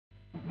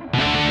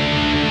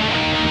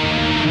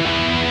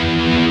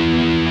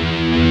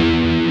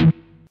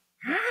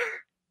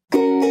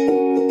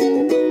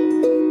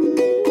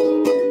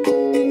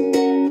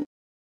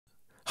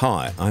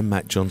Hi, I'm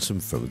Matt Johnson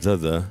from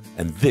The,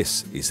 and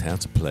this is how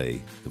to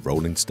play the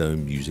Rolling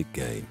Stone music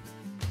game.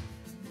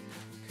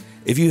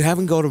 If you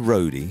haven't got a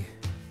roadie,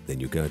 then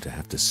you're going to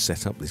have to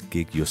set up this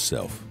gig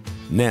yourself.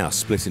 Now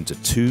split into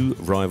two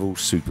rival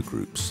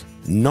supergroups.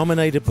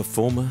 Nominate a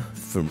performer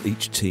from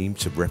each team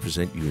to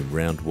represent you in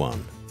round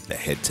one, the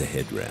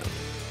head-to-head round.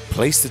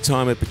 Place the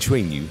timer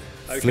between you,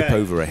 flip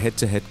over a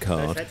head-to-head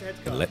card,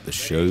 and let the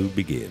show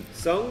begin.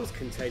 Songs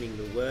containing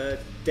the word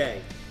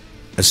day.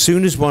 As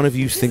soon as one of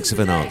you thinks of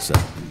an answer,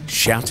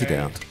 shout it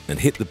out and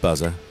hit the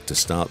buzzer to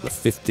start the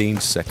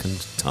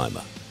 15-second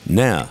timer.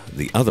 Now,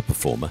 the other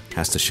performer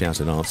has to shout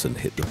an answer and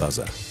hit the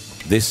buzzer.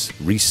 This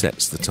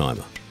resets the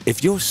timer.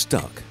 If you're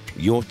stuck,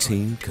 your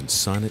team can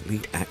silently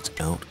act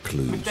out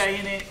clues. Day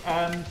in it,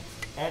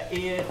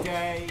 ear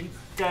day,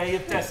 day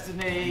of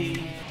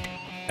destiny.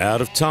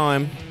 Out of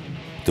time.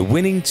 The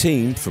winning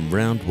team from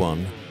round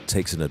one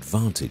takes an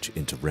advantage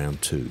into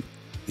round two,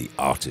 the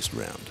artist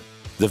round.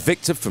 The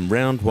victor from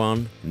round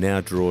one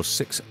now draws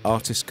 6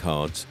 artist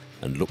cards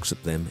and looks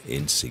at them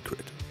in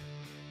secret.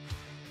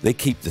 They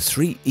keep the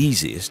 3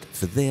 easiest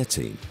for their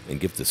team and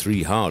give the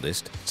 3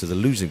 hardest to the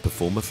losing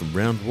performer from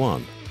round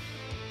one.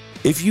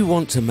 If you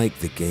want to make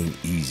the game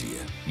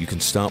easier, you can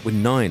start with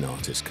 9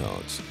 artist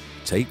cards.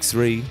 Take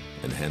 3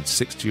 and hand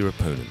 6 to your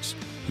opponents,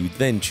 who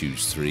then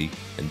choose 3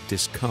 and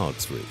discard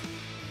 3.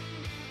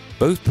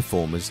 Both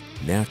performers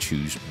now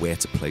choose where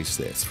to place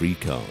their 3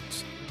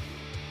 cards.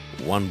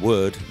 One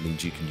word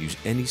means you can use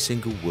any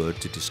single word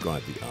to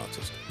describe the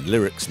artist.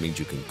 Lyrics means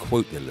you can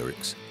quote the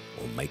lyrics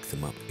or make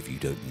them up if you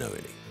don't know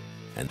any.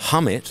 And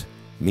hum it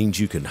means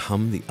you can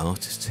hum the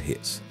artist's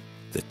hits.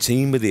 The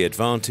team with the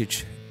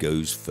advantage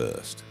goes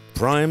first.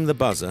 Prime the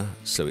buzzer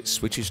so it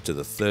switches to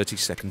the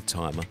 30-second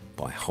timer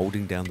by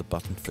holding down the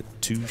button for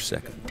 2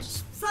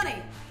 seconds. Sonny!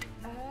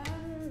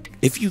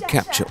 If you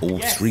capture all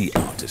 3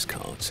 artist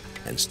cards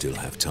and still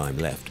have time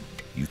left,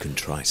 you can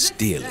try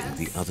stealing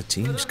the other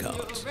team's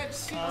cards.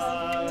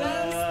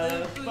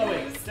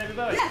 Bowie, David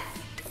Bowie. Yes!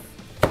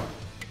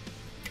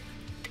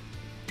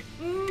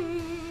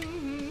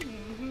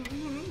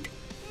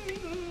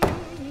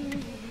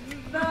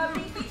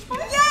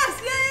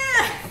 Yes,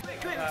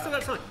 yeah! Still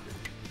got time.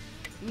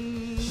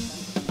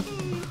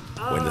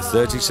 When the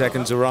 30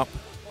 seconds are up,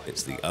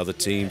 it's the other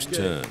team's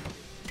turn.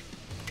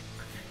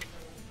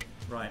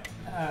 Right.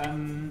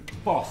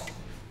 Boss.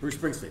 Bruce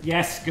Springsteen.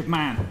 Yes, good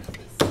man.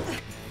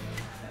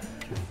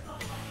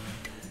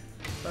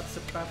 That's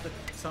about the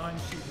time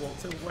she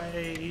walked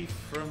away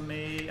from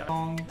me.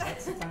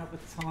 That's about the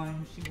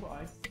time she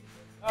was.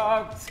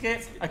 Oh,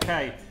 skip.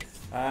 Okay.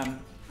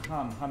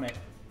 Hum it.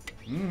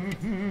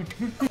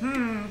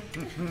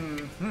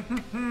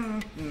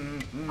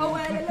 Oh,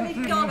 let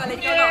me go, let me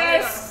go.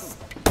 Yes.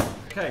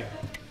 Okay.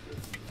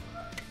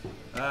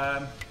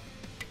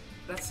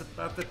 That's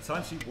about the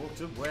time she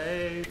walked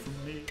away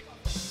from me.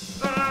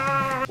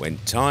 When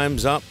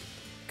time's up,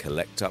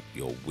 collect up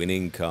your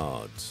winning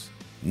cards.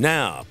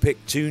 Now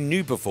pick 2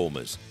 new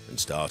performers and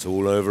start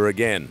all over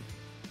again.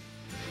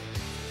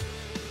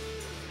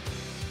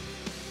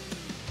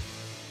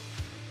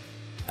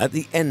 At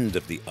the end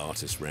of the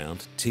artist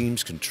round,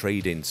 teams can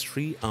trade in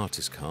 3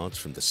 artist cards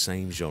from the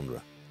same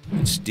genre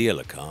and steal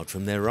a card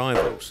from their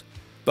rivals.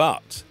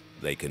 But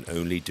they can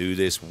only do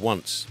this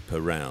once per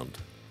round.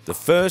 The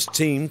first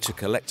team to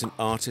collect an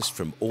artist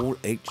from all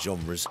 8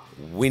 genres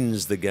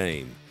wins the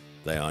game.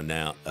 They are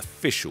now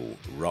official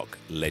rock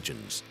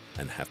legends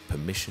and have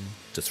permission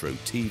to throw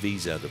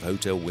TVs out of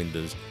hotel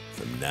windows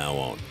from now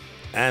on.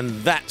 And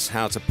that's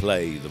how to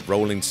play the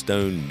Rolling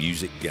Stone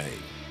music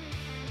game.